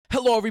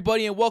Hello,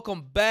 everybody, and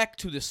welcome back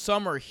to the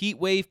Summer Heat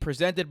Wave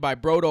presented by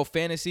Brodo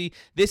Fantasy.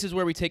 This is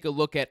where we take a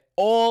look at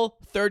all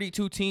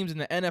 32 teams in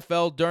the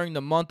NFL during the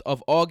month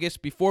of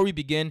August. Before we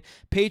begin,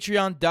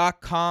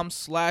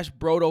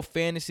 patreon.com/Brodo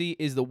Fantasy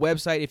is the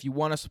website if you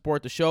want to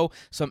support the show.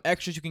 Some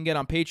extras you can get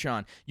on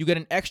Patreon. You get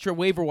an extra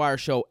waiver wire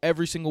show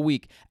every single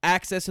week,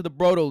 access to the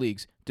Brodo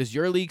Leagues. Does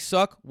your league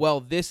suck? Well,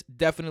 this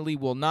definitely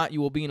will not.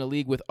 You will be in a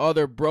league with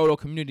other Brodo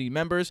community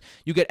members.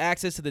 You get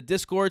access to the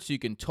Discord so you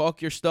can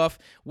talk your stuff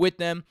with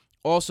them.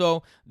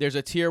 Also, there's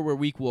a tier where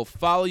we will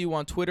follow you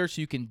on Twitter so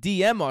you can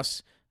DM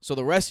us so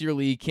the rest of your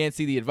league can't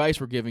see the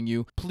advice we're giving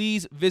you.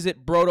 Please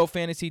visit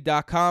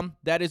BrodoFantasy.com.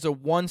 That is a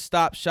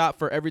one-stop shop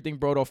for everything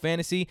Brodo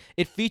Fantasy.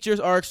 It features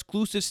our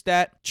exclusive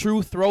stat,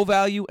 true throw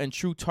value and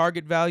true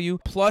target value,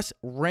 plus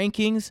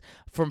rankings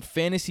from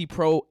Fantasy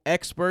Pro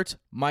experts,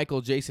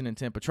 Michael, Jason, and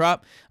Tim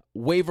Petrop.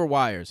 Waiver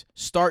wires,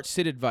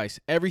 start-sit advice.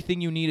 Everything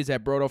you need is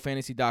at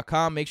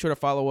BrodoFantasy.com. Make sure to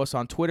follow us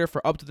on Twitter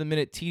for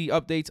up-to-the-minute TD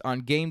updates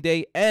on game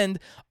day and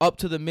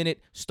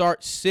up-to-the-minute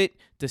start-sit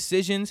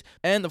decisions.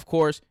 And, of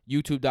course,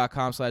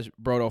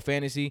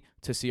 YouTube.com/BrodoFantasy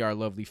to see our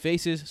lovely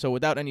faces. So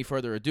without any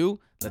further ado,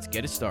 let's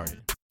get it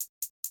started.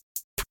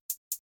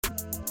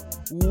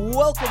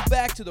 Welcome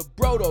back to the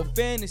Brodo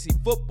Fantasy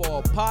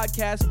Football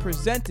Podcast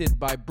presented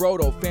by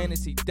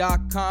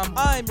BrodoFantasy.com.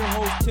 I'm your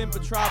host, Tim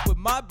Petrop, with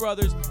my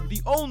brothers,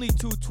 the only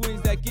two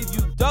twins that give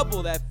you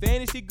double that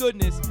fantasy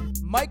goodness,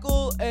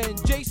 Michael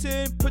and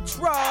Jason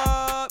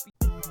Petrop.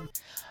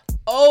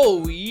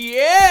 Oh,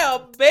 yeah,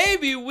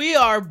 baby. We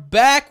are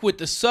back with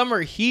the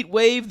Summer Heat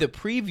Wave, the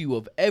preview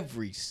of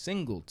every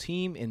single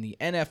team in the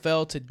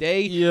NFL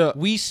today.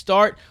 We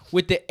start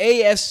with the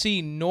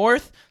AFC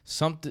North,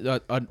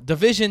 a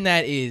division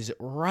that is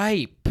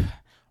ripe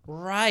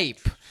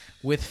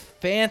with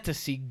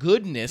fantasy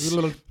goodness.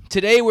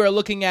 Today we're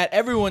looking at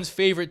everyone's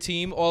favorite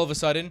team all of a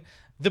sudden,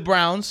 the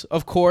Browns,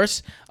 of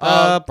course.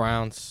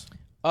 Browns.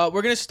 We're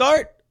going to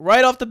start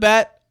right off the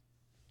bat.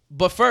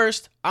 But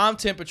first, I'm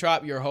Tim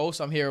Petrop, your host.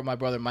 I'm here with my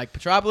brother Mike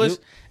Petropoulos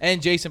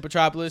and Jason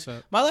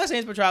Petropoulos. My last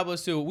name's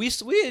Petropoulos too. We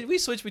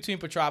switch between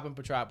Petrop and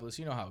Petropoulos.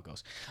 You know how it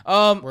goes.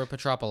 We're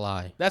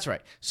Petropoli. That's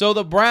right. So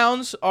the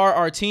Browns are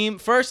our team.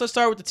 First, let's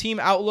start with the team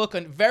outlook.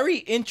 A very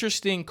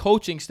interesting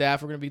coaching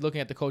staff. We're going to be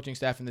looking at the coaching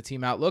staff and the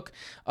team outlook.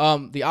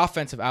 The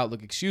offensive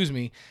outlook, excuse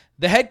me.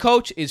 The head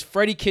coach is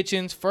Freddie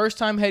Kitchens,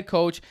 first-time head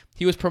coach.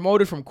 He was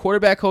promoted from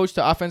quarterback coach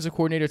to offensive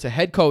coordinator to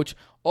head coach,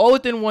 all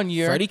within 1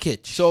 year. Freddie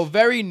Kitch. So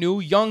very new,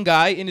 young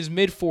guy in his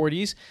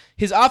mid-40s.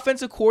 His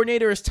offensive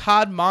coordinator is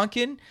Todd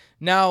Monken.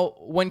 Now,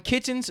 when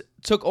Kitchens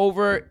took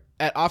over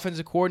at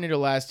offensive coordinator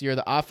last year,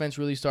 the offense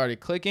really started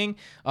clicking.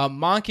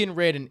 Monken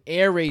ran an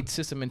air raid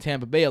system in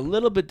Tampa Bay, a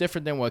little bit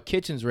different than what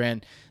Kitchens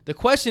ran. The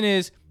question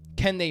is,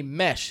 can they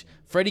mesh?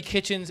 Freddie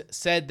Kitchens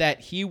said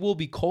that he will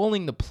be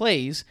calling the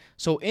plays.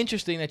 So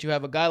interesting that you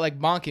have a guy like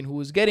Monken who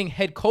is getting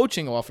head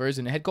coaching offers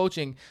and head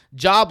coaching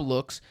job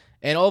looks,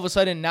 and all of a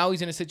sudden now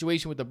he's in a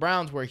situation with the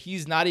Browns where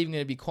he's not even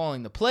going to be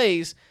calling the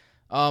plays.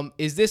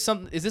 Is this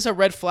a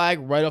red flag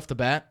right off the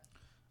bat?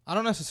 I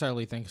don't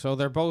necessarily think so.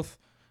 They're both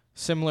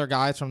similar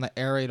guys from the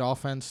air raid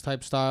offense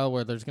type style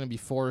where there's going to be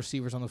 4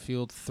 receivers on the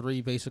field,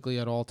 3 basically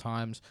at all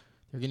times.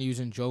 They're going to use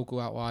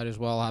Njoku out wide as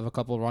well, have a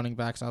couple of running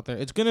backs out there.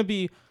 It's going to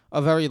be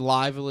a very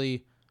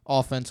lively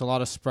offense, a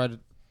lot of spread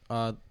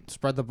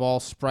the ball,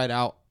 spread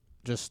out,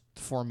 just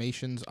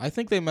formations. I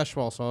think they mesh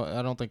well, so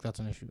I don't think that's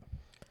an issue.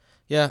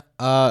 Yeah,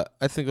 I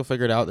think they'll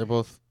figure it out. They're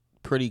both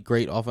pretty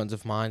great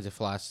offensive minds if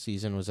last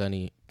season was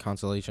any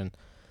consolation.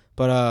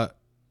 But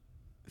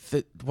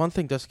one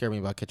thing does scare me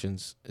about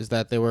Kitchens is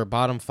that they were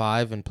bottom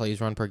 5 in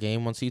plays run per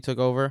game once he took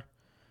over.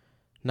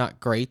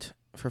 Not great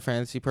for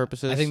fantasy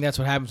purposes. I think that's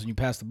what happens when you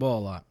pass the ball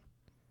a lot.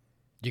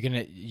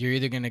 You're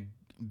either gonna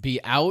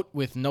be out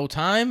with no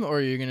time, or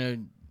you're gonna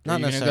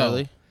not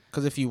necessarily,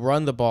 because if you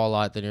run the ball a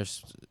lot, then you're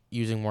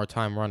using more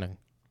time running.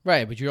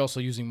 Right, but you're also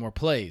using more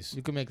plays.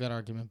 You can make that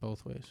argument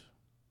both ways.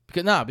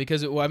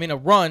 Because a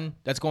run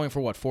that's going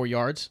for 4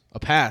 yards. A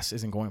pass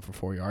isn't going for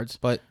 4 yards.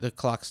 But the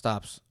clock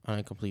stops on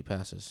incomplete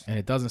passes, and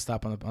it doesn't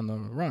stop on the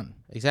run.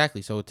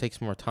 Exactly, so it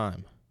takes more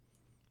time.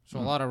 So a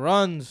lot of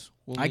runs.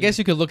 I guess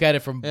you could look at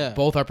it from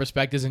both our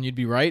perspectives and you'd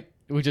be right,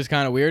 which is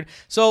kind of weird.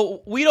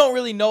 So we don't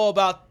really know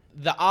about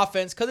the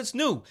offense because it's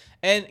new.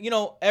 And,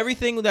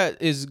 everything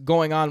that is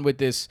going on with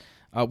this,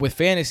 with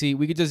fantasy,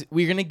 we're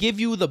going to give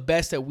you the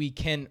best that we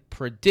can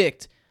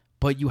predict,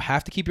 but you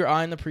have to keep your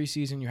eye on the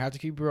preseason. You have to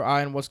keep your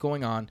eye on what's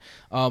going on.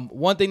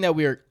 One thing that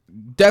we're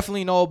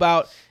definitely know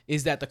about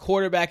is that the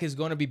quarterback is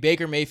going to be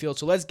Baker Mayfield.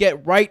 So let's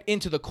get right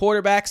into the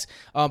quarterbacks.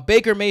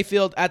 Baker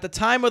Mayfield, at the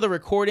time of the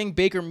recording,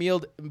 Baker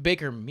Mayfield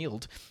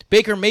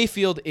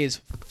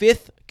is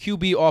 5th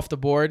QB off the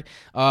board.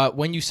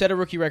 When you set a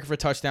rookie record for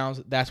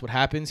touchdowns, that's what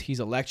happens. He's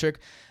electric.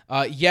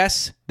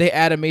 Yes, they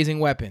add amazing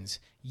weapons.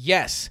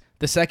 Yes,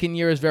 the second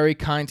year is very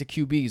kind to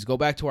QBs. Go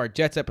back to our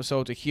Jets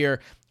episode to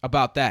hear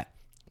about that.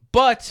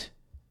 But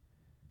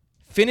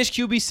finished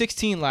QB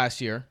 16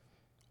 last year.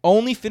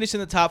 Only finished in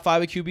the top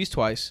 5 of QBs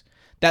twice.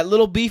 that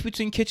little beef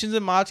between Kitchens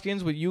and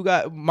Montkins, with you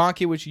guys,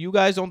 Monke, which you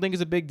guys don't think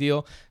is a big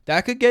deal,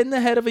 that could get in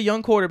the head of a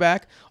young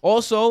quarterback.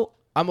 Also,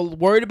 I'm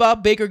worried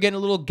about Baker getting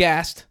a little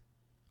gassed.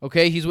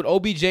 Okay, he's with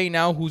OBJ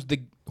now, who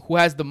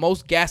has the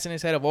most gas in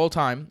his head of all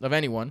time, of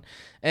anyone.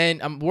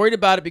 And I'm worried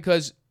about it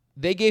because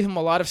they gave him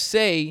a lot of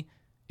say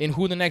in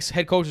who the next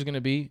head coach is going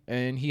to be,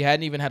 and he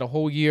hadn't even had a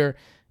whole year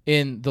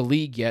in the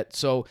league yet.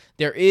 So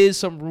there is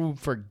some room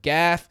for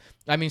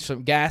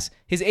some gas.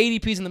 His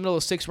ADP's in the middle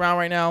of the 6th round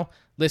right now.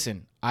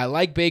 Listen, I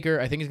like Baker.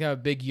 I think he's going to have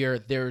a big year.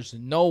 There's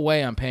no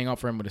way I'm paying up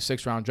for him with a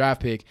 6th round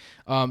draft pick.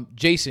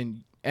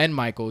 Jason and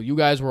Michael, you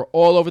guys were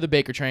all over the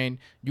Baker train.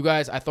 You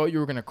guys, I thought you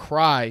were going to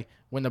cry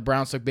when the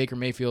Browns took Baker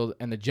Mayfield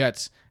and the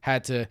Jets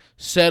had to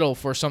settle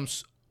for some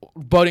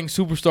budding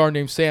superstar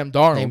named Sam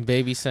Darnold. Named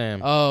Baby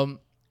Sam.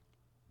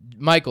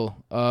 Michael,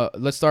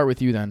 let's start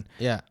with you then.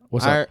 Yeah.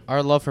 What's up?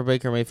 Our love for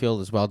Baker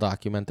Mayfield is well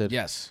documented.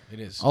 Yes, it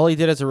is. All he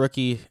did as a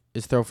rookie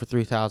is throw for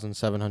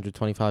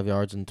 3,725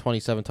 yards and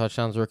 27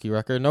 touchdowns, rookie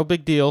record. No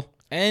big deal.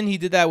 And he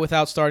did that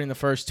without starting the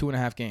first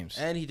 2.5 games.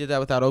 And he did that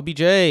without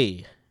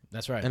OBJ.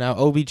 That's right. And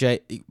now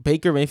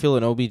Baker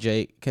Mayfield and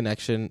OBJ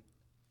connection,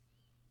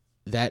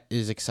 that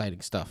is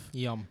exciting stuff.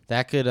 Yum.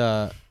 That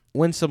could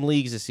win some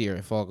leagues this year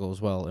if all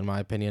goes well, in my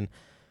opinion.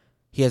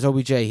 He has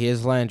OBJ. He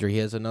has Landry. He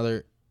has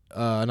another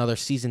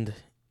seasoned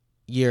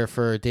year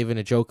for David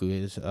Njoku.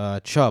 Is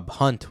Chubb,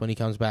 Hunt when he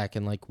comes back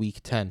in like week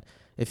 10.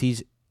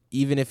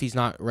 Even if he's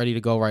not ready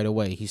to go right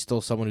away, he's still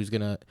someone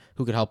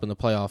who could help in the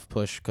playoff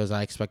push because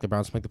I expect the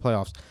Browns to make the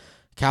playoffs.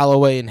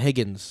 Callaway and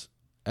Higgins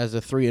as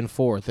a 3 and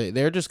 4.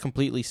 They're just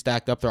completely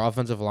stacked up. Their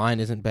offensive line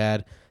isn't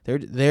bad.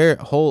 Their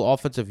whole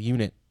offensive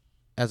unit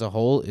as a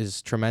whole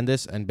is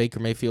tremendous, and Baker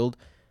Mayfield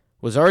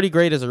was already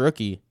great as a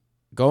rookie.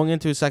 Going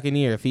into his second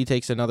year, if he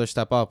takes another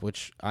step up,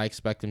 which I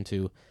expect him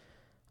to,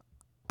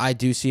 I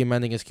do see him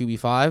ending as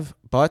QB5,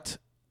 but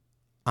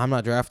I'm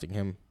not drafting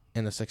him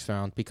in the 6th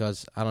round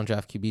because I don't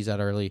draft QBs that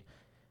early.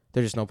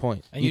 There's just no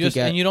point. And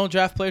you don't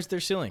draft players at their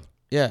ceiling.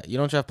 Yeah, you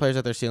don't draft players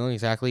at their ceiling,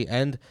 exactly,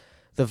 and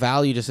the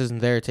value just isn't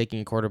there taking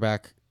a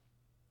quarterback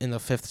in the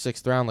 5th,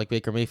 6th round like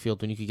Baker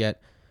Mayfield when you could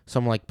get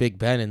someone like Big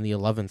Ben in the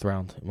 11th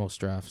round in most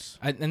drafts.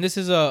 And this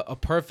is a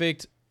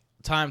perfect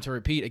time to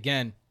repeat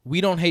again. We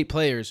don't hate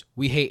players.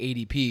 We hate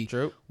ADP.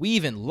 True. We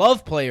even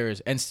love players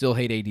and still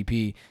hate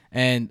ADP.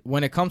 And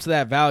when it comes to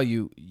that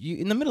value,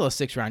 in the middle of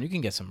 6th round, you can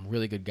get some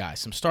really good guys,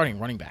 some starting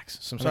running backs,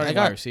 some starting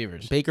wide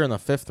receivers. Baker in the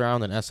 5th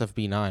round and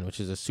SFB 9, which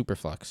is a super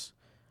flex.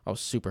 I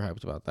was super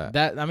hyped about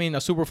that. A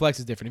super flex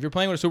is different. If you're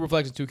playing with a super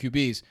flex and 2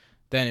 QBs,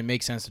 then it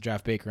makes sense to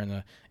draft Baker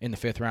in the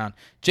 5th round.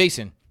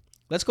 Jason,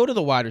 let's go to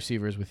the wide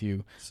receivers with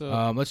you.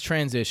 So let's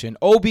transition.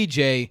 OBJ,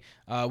 we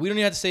don't even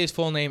have to say his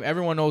full name.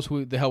 Everyone knows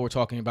who the hell we're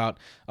talking about.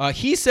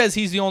 He says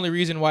he's the only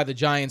reason why the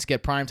Giants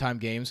get primetime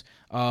games.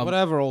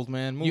 whatever, old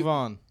man. Move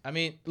on. I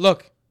mean,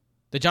 look,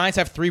 the Giants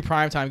have 3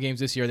 primetime games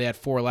this year. They had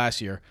 4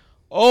 last year.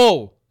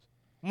 Oh,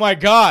 my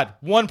God.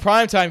 1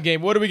 primetime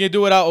game. What are we going to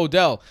do without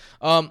Odell?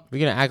 We're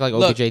going to act like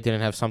OBJ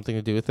didn't have something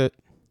to do with it?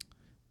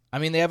 I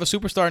mean, they have a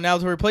superstar now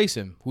to replace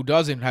him who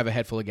doesn't have a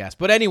head full of gas.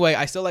 But anyway,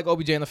 I still like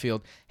OBJ on the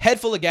field.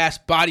 Head full of gas,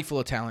 body full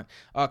of talent.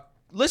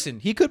 Listen,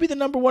 he could be the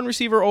number 1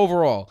 receiver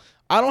overall.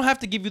 I don't have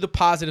to give you the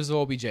positives of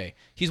OBJ.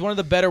 He's one of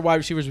the better wide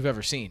receivers we've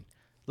ever seen.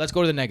 Let's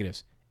go to the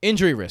negatives.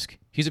 Injury risk.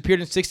 He's appeared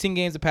in 16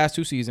 games the past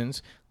 2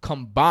 seasons,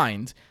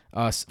 combined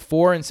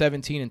 4 and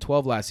 17 and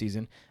 12 last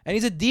season. And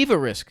he's a diva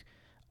risk.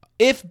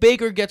 If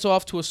Baker gets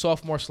off to a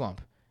sophomore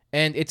slump,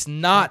 and it's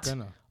not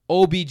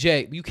OBJ,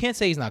 you can't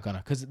say he's not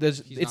gonna because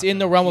it's in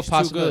the realm of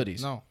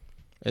possibilities. No,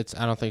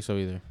 I don't think so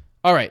either.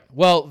 All right.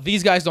 Well,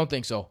 these guys don't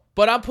think so,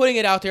 but I'm putting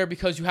it out there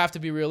because you have to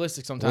be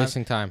realistic sometimes.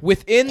 Wasting time.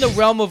 Within the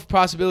realm of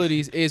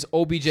possibilities is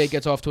OBJ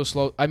gets off to a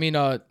slow.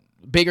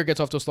 Baker gets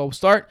off to a slow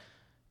start.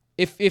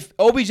 If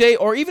OBJ,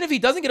 or even if he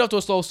doesn't get off to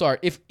a slow start,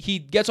 if he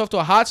gets off to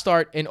a hot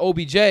start and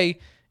OBJ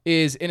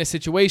is in a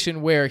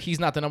situation where he's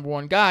not the number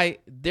 1 guy,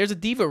 there's a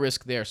diva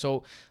risk there.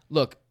 So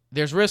look,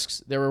 there's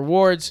risks, there are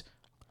rewards.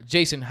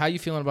 Jason, how you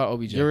feeling about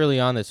OBJ? You're really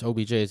on this.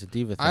 OBJ is a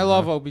diva thing. I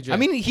love OBJ. I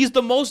mean, he's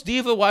the most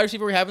diva wide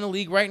receiver we have in the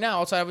league right now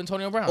outside of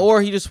Antonio Brown.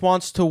 Or he just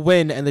wants to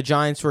win, and the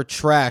Giants were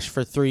trash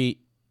for 3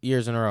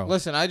 years in a row.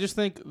 Listen, I just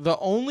think the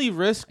only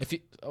risk.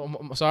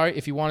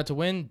 If you wanted to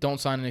win, don't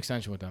sign an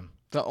extension with them.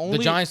 The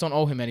Giants don't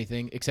owe him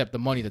anything except the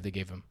money that they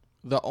gave him.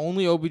 The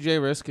only OBJ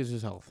risk is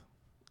his health.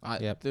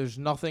 Yep. There's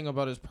nothing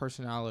about his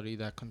personality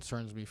that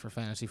concerns me for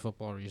fantasy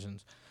football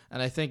reasons.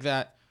 And I think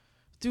that,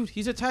 dude,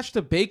 he's attached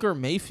to Baker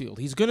Mayfield.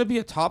 He's going to be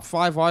a top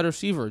 5 wide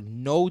receiver.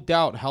 No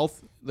doubt.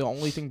 Health, the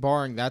only thing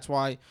barring. That's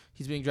why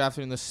he's being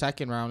drafted in the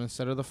 2nd round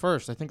instead of the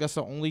 1st. I think that's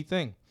the only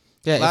thing.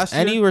 Yeah, if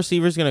any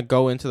receiver's going to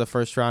go into the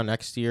 1st round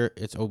next year,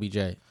 it's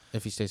OBJ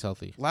if he stays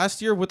healthy.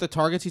 Last year, with the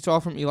targets he saw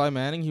from Eli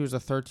Manning, he was the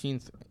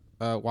 13th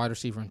wide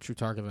receiver in true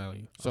target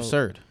value. So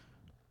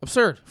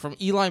Absurd from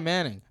Eli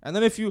Manning. And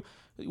then if he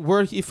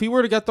were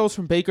to get those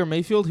from Baker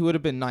Mayfield, he would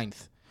have been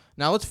 9th.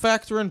 Now let's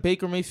factor in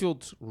Baker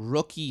Mayfield's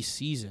rookie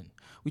season.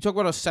 We talk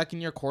about how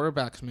 2nd-year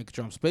quarterbacks make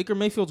jumps. Baker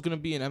Mayfield's going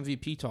to be in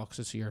MVP talks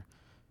this year.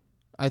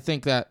 I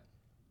think that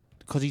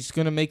because he's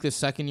going to make this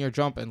second-year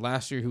jump, and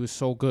last year he was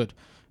so good,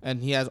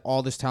 and he has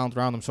all this talent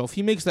around him. So if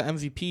he makes the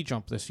MVP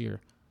jump this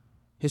year,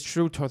 his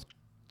true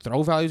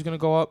throw value is going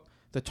to go up.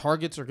 The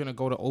targets are going to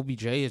go to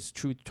OBJ. His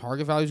true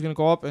target value is going to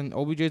go up, and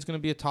OBJ is going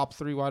to be a top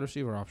 3 wide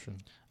receiver option.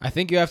 I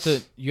think you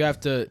have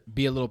to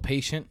be a little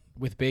patient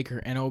with Baker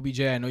and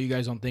OBJ. I know you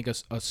guys don't think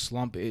a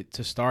slump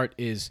to start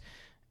is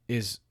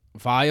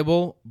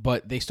viable,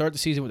 but they start the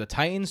season with the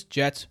Titans,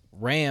 Jets,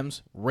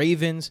 Rams,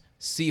 Ravens,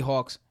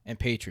 Seahawks, and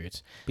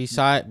Patriots.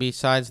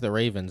 Besides the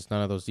Ravens,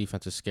 none of those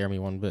defenses scare me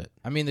one bit.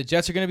 I mean, the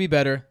Jets are going to be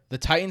better. The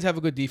Titans have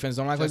a good defense.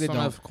 Don't act like they don't.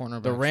 Have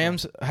cornerbacks, The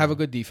Rams so. have a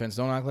good defense.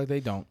 Don't act like they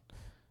don't.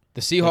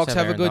 The Seahawks have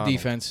a Aaron good Donald.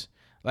 defense.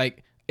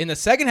 Like, in the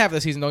second half of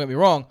the season, don't get me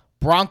wrong,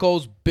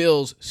 Broncos,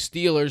 Bills,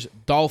 Steelers,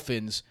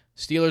 Dolphins,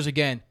 Steelers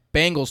again,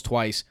 Bengals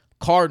twice,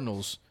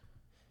 Cardinals.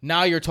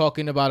 Now you're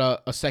talking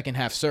about a second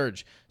half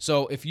surge.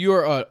 So if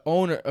you're a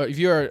owner, if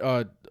you're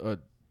a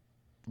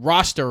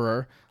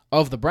rosterer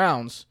of the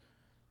Browns,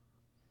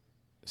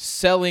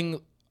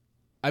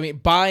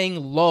 buying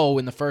low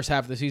in the first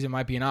half of the season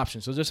might be an option.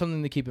 So there's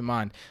something to keep in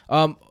mind.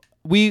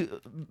 We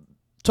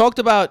talked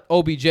about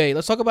OBJ.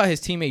 Let's talk about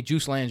his teammate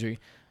Juice Landry.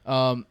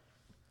 So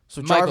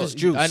Michael, Jarvis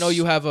Juice. I know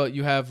you're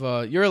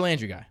a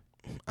Landry guy.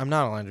 I'm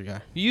not a Landry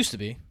guy. You used to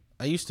be.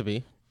 I used to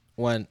be.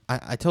 When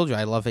I told you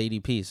I love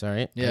ADPs, all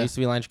right? Yeah. I used to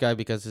be a Landry guy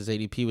because his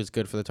ADP was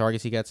good for the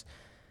targets he gets.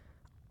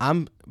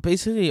 I'm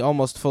basically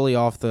almost fully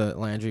off the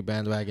Landry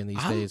bandwagon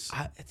these days.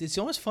 It's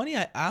almost funny.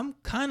 I'm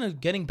kind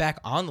of getting back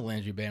on the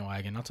Landry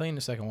bandwagon. I'll tell you in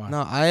a second why.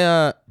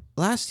 No,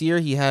 last year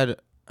he had,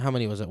 how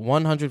many was it?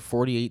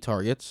 148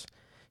 targets.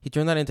 He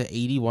turned that into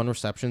 81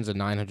 receptions and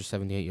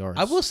 978 yards.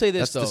 I will say this,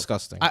 That's though.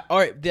 disgusting. All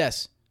right,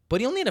 yes.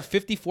 But he only had a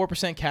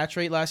 54% catch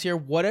rate last year.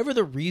 Whatever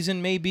the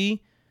reason may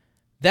be,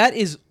 that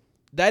is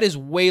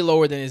way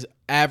lower than his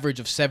average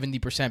of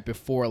 70%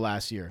 before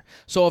last year.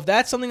 So if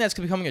that's something that's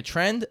becoming a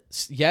trend,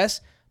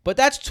 yes. But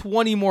that's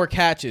 20 more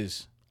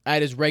catches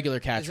at his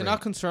regular catch Is rate. it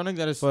not concerning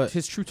that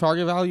his true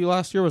target value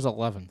last year was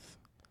 11th?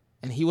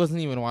 And he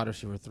wasn't even wide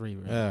receiver 3.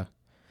 Right? Yeah.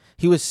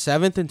 He was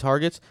 7th in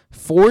targets,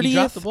 He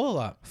dropped the 40th, ball a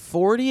lot.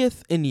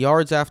 40th in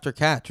yards after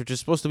catch, which is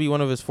supposed to be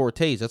one of his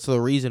fortes. That's the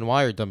reason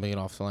why you're dumping it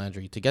off to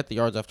Landry, to get the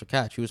yards after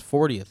catch. He was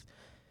 40th.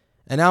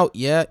 And now,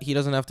 yeah, he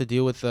doesn't have to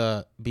deal with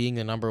being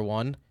the number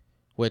 1,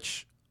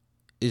 which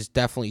is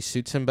definitely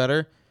suits him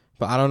better.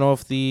 But I don't know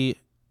if the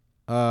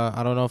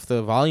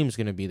volume's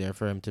going to be there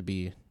for him to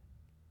be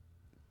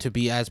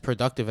as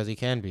productive as he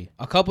can be.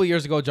 A couple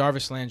years ago,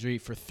 Jarvis Landry,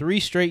 for 3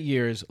 straight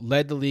years,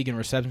 led the league in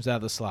receptions out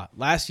of the slot.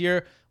 Last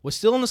year, was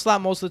still in the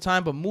slot most of the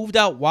time, but moved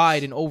out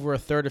wide in over a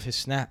third of his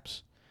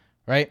snaps,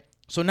 right?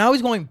 So now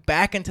he's going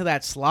back into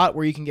that slot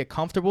where you can get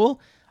comfortable.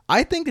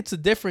 I think it's a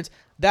difference.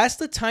 That's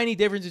the tiny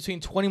difference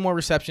between 20 more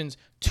receptions,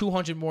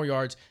 200 more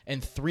yards,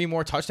 and 3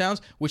 more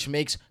touchdowns, which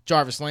makes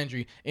Jarvis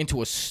Landry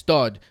into a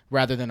stud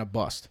rather than a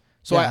bust.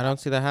 So I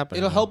don't see that happening.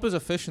 It'll help his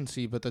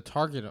efficiency, but the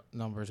target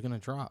number is going to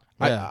drop.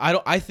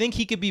 I think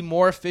he could be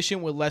more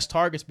efficient with less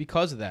targets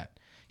because of that.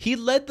 He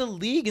led the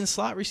league in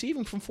slot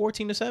receiving from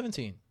 14 to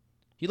 17.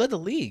 He led the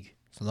league.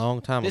 It's a long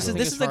time This ago.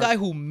 is the guy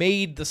who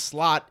made the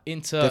slot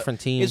into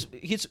Different team.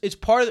 It's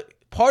part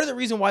of the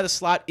reason why the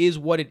slot is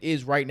what it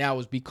is right now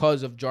is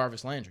because of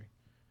Jarvis Landry.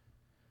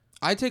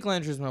 I take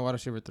Landry as my wide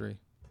receiver 3.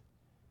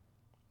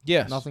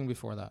 Yes. Nothing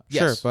before that.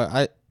 Yes. Sure,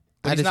 but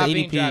But at he's his not ADP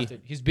being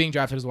drafted. He's being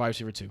drafted as a wide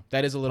receiver 2.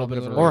 That is a little bit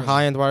of a Probably or Or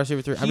high end wide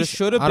receiver 3. He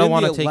should have I don't been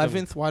want the to take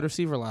him, 11th wide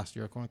receiver last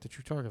year, according to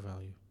true target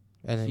value.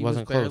 and He he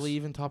wasn't was barely close.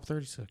 even top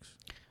 36.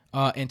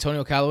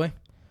 Antonio Callaway.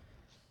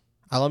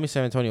 Let me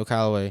say Antonio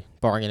Callaway,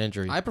 barring an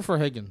injury. I prefer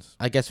Higgins.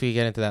 I guess we can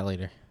get into that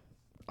later.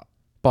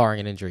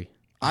 Barring an injury.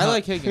 I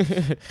like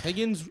Higgins.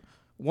 Higgins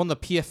won the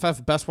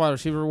PFF Best Wide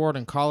Receiver Award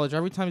in college.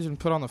 Every time he's been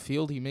put on the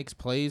field, he makes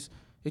plays.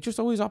 It's just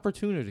always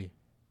opportunity.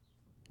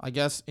 I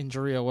guess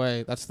injury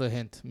away. That's the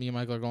hint. Me and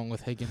Michael are going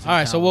with Higgins. All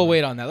right, so we'll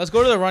wait on that. Let's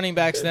go to the running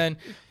backs then,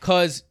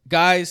 because,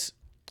 guys,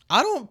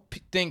 I don't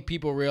think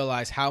people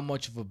realize how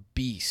much of a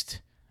beast.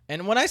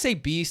 And when I say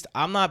beast,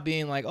 I'm not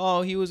being like,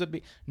 oh, he was a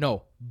beast.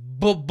 No,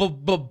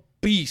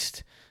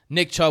 beast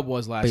Nick Chubb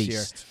was last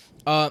year.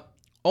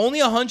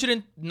 Only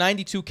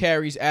 192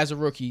 carries as a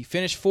rookie.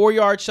 Finished 4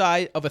 yards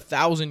shy of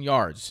 1,000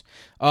 yards.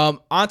 On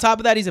top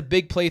of that, he's a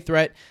big play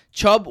threat.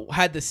 Chubb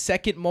had the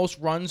second most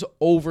runs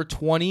over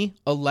 20,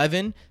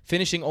 11,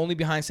 finishing only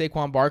behind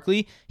Saquon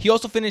Barkley. He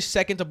also finished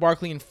second to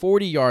Barkley in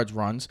 40 yards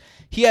runs.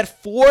 He had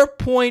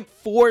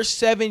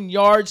 4.47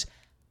 yards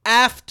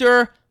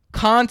after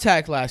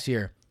contact last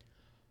year.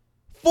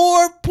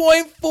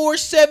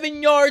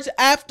 4.47 yards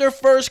after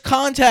first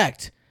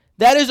contact.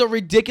 That is a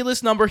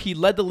ridiculous number. He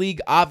led the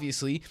league,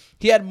 obviously.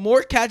 He had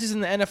more catches in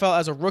the NFL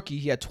as a rookie.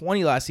 He had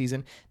 20 last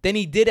season. Than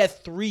he did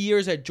at 3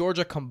 years at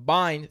Georgia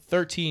combined,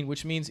 13,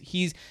 which means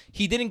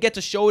he didn't get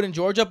to show it in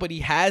Georgia, but he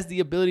has the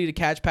ability to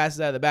catch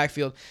passes out of the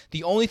backfield.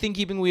 The only thing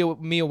keeping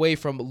me away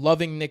from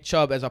loving Nick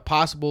Chubb as a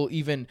possible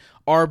even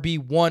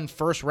RB1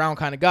 first round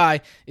kind of guy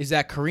is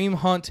that Kareem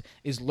Hunt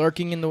is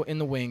lurking in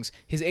the wings.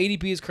 His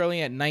ADP is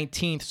currently at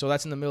 19th, so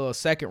that's in the middle of the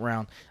second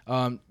round.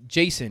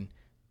 Jason,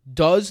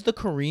 Does the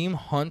Kareem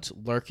Hunt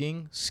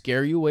lurking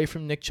scare you away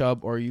from Nick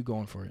Chubb, or are you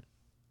going for it?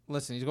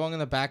 Listen, he's going in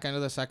the back end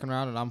of the second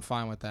round, and I'm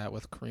fine with that,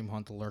 with Kareem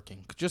Hunt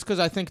lurking. Just because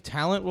I think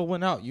talent will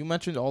win out. You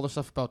mentioned all the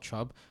stuff about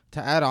Chubb.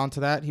 To add on to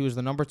that, he was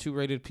the number 2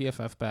 rated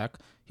PFF back.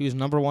 He was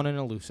number 1 in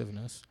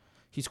elusiveness.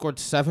 He scored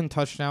 7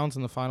 touchdowns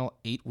in the final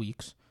 8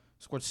 weeks.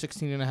 Scored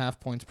 16.5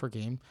 points per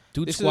game.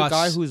 This is a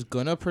guy who's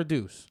going to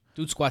produce.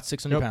 Dude squats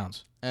 600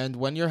 pounds. And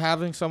when you're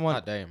having someone,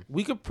 God damn.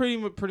 we could pretty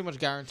much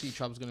guarantee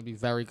Chubb's going to be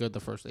very good the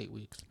first 8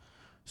 weeks.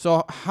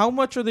 So how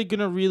much are they going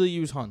to really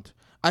use Hunt?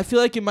 I feel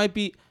like it might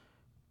be,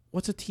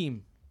 what's a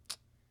team?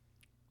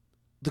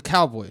 The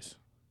Cowboys.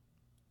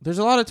 There's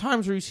a lot of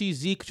times where you see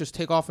Zeke just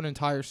take off an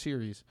entire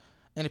series,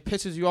 and it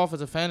pisses you off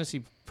as a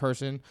fantasy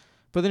person.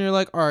 But then you're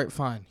like, all right,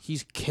 fine.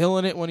 He's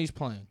killing it when he's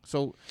playing.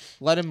 So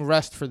let him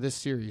rest for this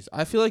series.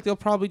 I feel like they'll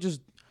probably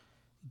just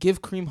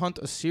give Kareem Hunt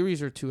a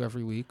series or 2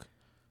 every week.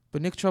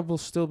 But Nick Chubb will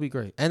still be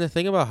great. And the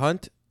thing about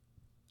Hunt,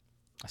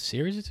 A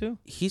series or 2?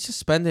 he's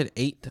suspended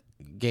 8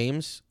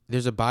 games.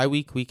 There's a bye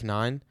week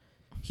 9.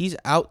 He's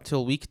out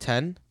till week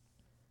 10.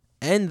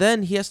 And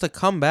then he has to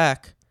come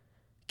back,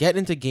 get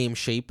into game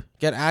shape,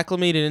 get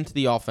acclimated into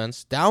the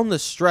offense. Down the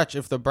stretch,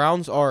 if the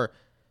Browns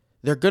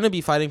they're going to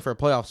be fighting for a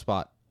playoff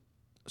spot.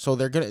 So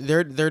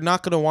they're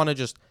not going to want to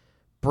just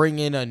bring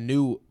in a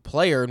new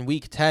player in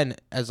week 10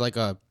 as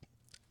a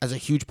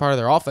huge part of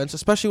their offense,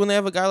 especially when they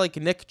have a guy like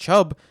Nick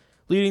Chubb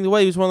leading the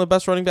way. He's one of the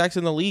best running backs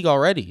in the league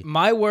already.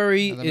 My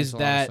worry Yeah, that is makes a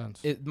lot of that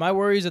sense. my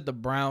worry is that the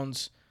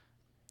Browns,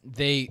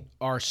 they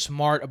are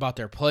smart about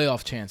their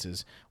playoff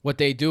chances. What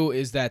they do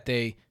is that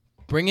they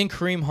bring in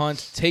Kareem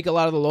Hunt, take a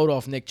lot of the load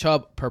off Nick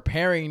Chubb,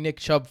 preparing Nick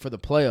Chubb for the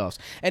playoffs.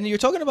 And you're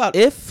talking about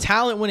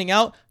talent winning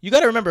out. You got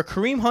to remember,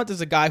 Kareem Hunt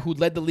is a guy who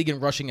led the league in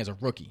rushing as a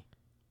rookie.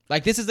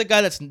 Like, this is a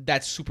guy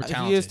that's super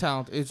talented. He is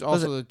talented. It's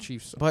also the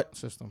Chiefs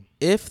system.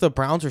 If the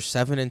Browns are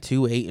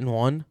 7-2,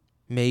 8-1,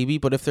 maybe,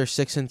 but if they're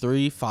 6-3,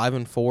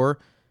 5-4,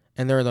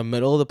 and they're in the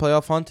middle of the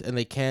playoff hunt and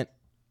they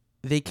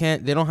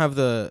don't have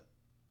the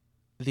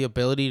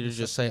ability to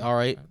just say, all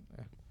right,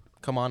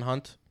 come on,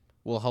 Hunt,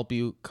 we'll help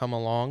you come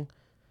along.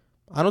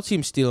 I don't see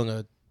him stealing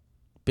a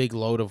big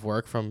load of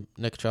work from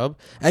Nick Chubb.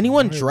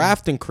 Anyone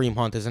drafting Kareem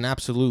Hunt is an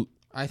absolute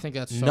I think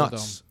that's so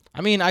nuts. dumb.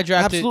 I mean, I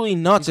drafted Absolutely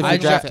nuts if I you're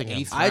drafted drafting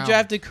him. eighth. I round.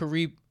 drafted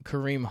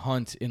Kareem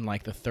Hunt in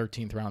like the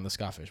 13th round of the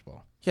Scott Fish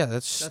Bowl. Yeah,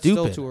 that's That's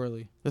stupid. still too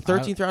early. The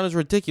 13th round is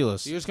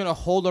ridiculous. You're just gonna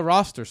hold a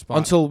roster spot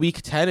Until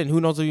week 10, and who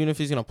knows even if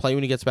he's going to play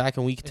when he gets back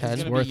in week If 10.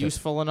 It's gonna worth be it.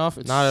 useful enough.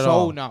 It's Not at so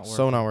all. not worth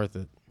So it. not worth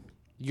it.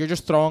 You're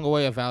just throwing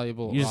away a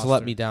valuable. You just roster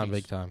let me down piece.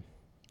 big time.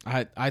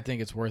 I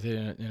think it's worth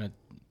it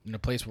in a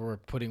place where we're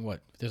putting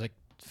there's like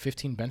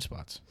 15 bench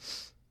spots.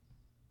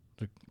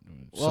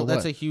 Well,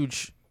 that's a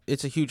huge.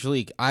 It's a huge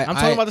league. I'm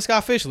talking about the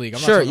Scott Fish League. I'm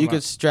not Sure, talking you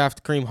about, could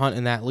draft Kareem Hunt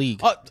in that league,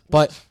 Oh,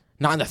 but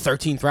not in the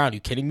 13th round. You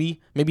kidding me?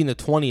 Maybe in the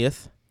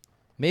 20th.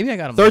 maybe I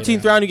got him. 13th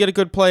later. round, you get a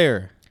good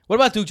player. What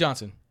about Duke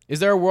Johnson? Is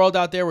there a world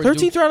out there where 13th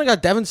Duke, round, I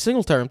got Devin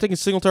Singletary. I'm taking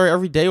Singletary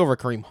every day over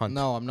Kareem Hunt.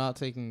 No, I'm not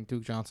taking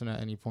Duke Johnson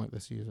at any point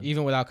this season.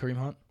 even without Kareem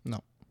Hunt?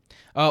 No.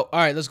 Oh, all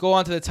right. Let's go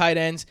on to the tight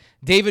ends.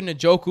 David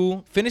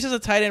Njoku finishes a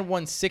tight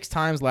end 6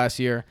 times last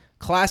year.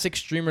 Classic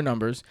streamer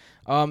numbers.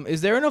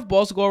 Is there enough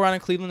balls to go around in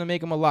Cleveland to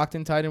make him a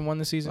locked-in tight end 1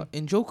 this season?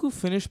 Njoku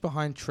finished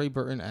behind Trey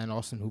Burton and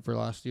Austin Hooper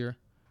last year,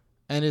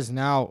 and is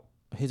now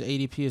his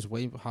ADP is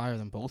way higher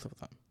than both of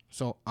them.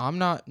 So I'm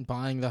not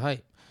buying the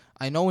hype.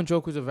 I know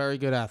Njoku's a very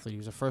good athlete. He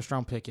was a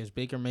first-round pick. He has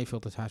Baker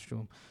Mayfield attached to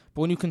him.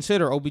 But when you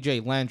consider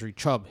OBJ, Landry,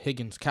 Chubb,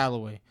 Higgins,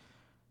 Callaway,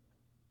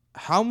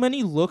 how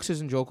many looks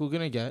is Njoku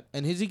going to get?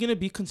 And is he going to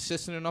be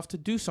consistent enough to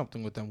do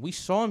something with them? We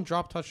saw him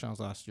drop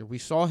touchdowns last year. We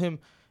saw him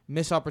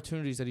miss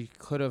opportunities that he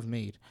could have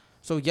made.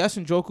 So, yes,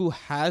 Njoku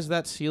has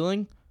that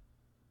ceiling.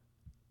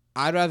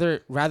 I'd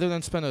rather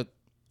than spend a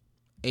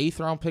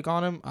 8th-round pick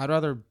on him, I'd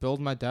rather build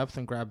my depth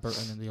and grab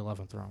Burton in the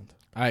 11th round.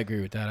 I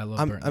agree with that. I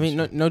love Burton. I mean,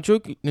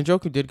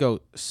 Njoku did go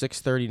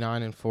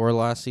 639-4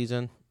 last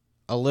season.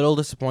 A little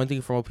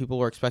disappointing from what people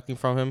were expecting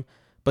from him,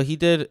 but he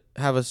did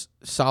have a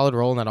solid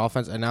role in that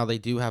offense, and now they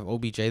do have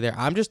OBJ there.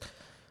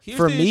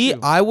 For me,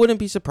 I wouldn't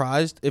be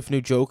surprised if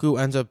Njoku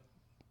ends up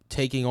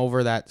taking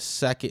over that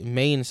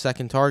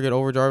second target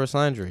over Jarvis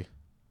Landry.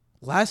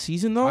 Last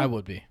season, though, I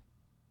would be.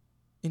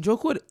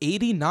 Njoku had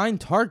 89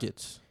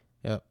 targets.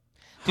 Yep.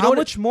 You know How what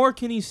much more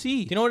can he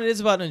see? Do you know what it is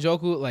about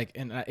Njoku? Like,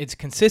 and it's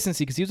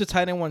consistency because he was a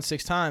tight end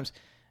 6 times.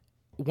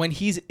 When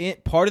he's in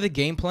part of the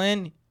game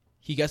plan,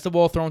 he gets the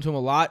ball thrown to him a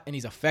lot, and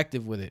he's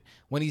effective with it.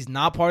 When he's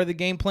not part of the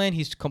game plan,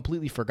 he's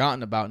completely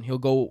forgotten about, and he'll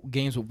go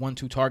games with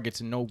 1-2 targets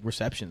and no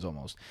receptions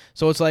almost.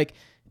 So it's like,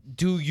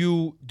 do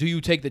you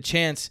take the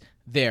chance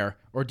there,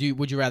 or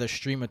would you rather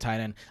stream a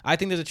tight end? I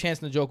think there's a chance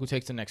Njoku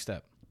takes the next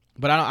step,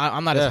 but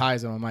I'm not as high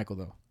as Michael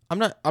though. I'm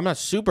not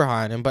super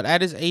high on him, but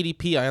at his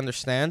ADP, I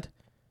understand.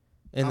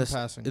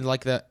 Passing.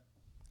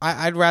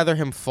 I'd rather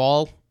him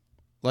fall,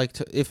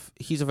 if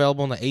he's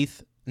available in the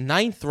 8th,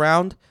 9th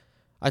round.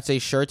 I'd say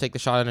sure, take the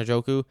shot on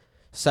Njoku.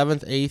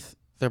 7th, 8th,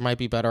 there might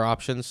be better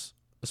options,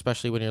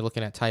 especially when you're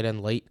looking at tight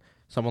end late.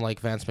 Someone like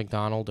Vance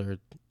McDonald or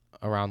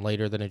around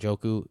later than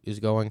Njoku is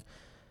going.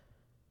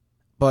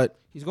 But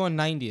He's going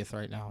 90th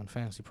right now in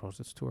Fantasy Pros.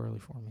 It's too early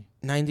for me.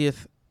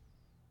 90th,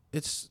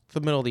 it's the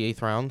middle of the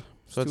 8th round,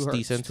 so it's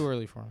decent. It's too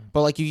early for me.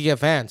 But like you could get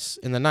Vance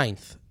in the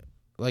 9th,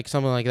 like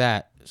something like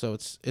that. So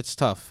it's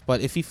tough.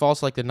 But if he falls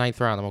to, like the 9th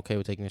round, I'm okay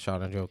with taking a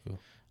shot on Njoku.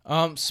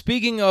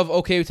 Speaking of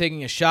okay with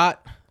taking a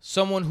shot,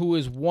 someone who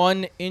is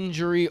one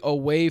injury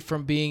away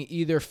from being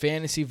either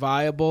fantasy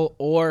viable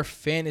or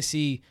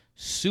fantasy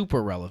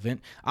super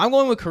relevant, I'm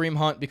going with Kareem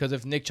Hunt because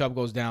if Nick Chubb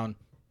goes down,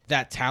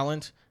 that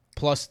talent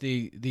plus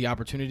the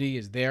opportunity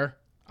is there,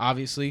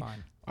 obviously.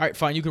 Fine. All right,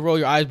 fine. You can roll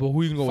your eyes, but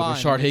who you can go with?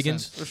 Rashard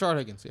Higgins? Rashard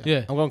Higgins, yeah.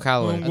 Yeah. I'm going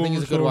Callaway. I think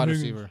he's a good wide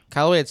receiver.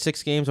 Callaway had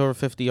 6 games over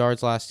 50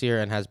 yards last year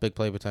and has big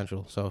play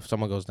potential. So if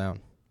someone goes down,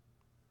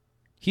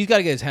 He's got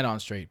to get his head on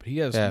straight, but he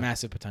has Yeah.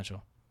 massive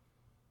potential.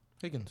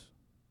 Higgins.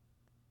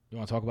 You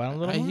want to talk about him a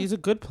little more? He's a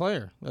good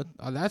player.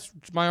 That's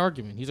my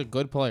argument. He's a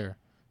good player.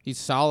 He's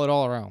solid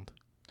all around.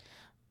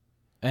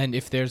 And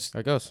if there's...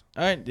 there it goes.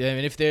 All right.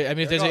 If there's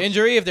an goes.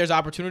 injury, if there's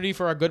opportunity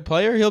for a good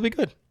player, he'll be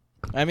good.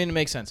 I mean, it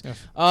makes sense. Yes.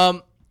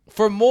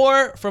 For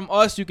more from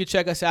us, you can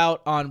check us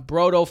out on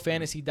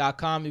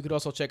brotofantasy.com. You could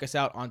also check us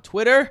out on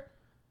Twitter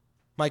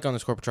Mike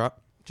 _Petrop.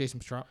 Jason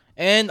Petrop.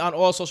 and on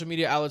all social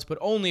media outlets, but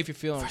only if you're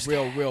feeling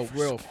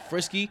real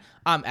frisky.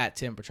 I'm at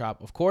Tim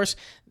Petrop, of course.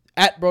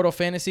 At Broto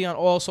Fantasy on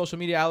all social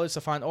media outlets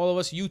to find all of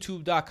us.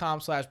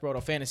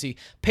 YouTube.com/Broto Fantasy.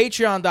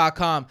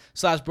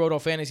 Patreon.com/Broto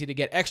Fantasy to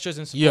get extras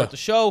and support the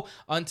show.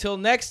 Until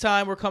next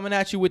time, we're coming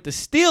at you with the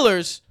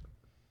Steelers.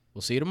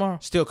 We'll see you tomorrow.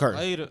 Steel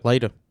curtain.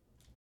 Later.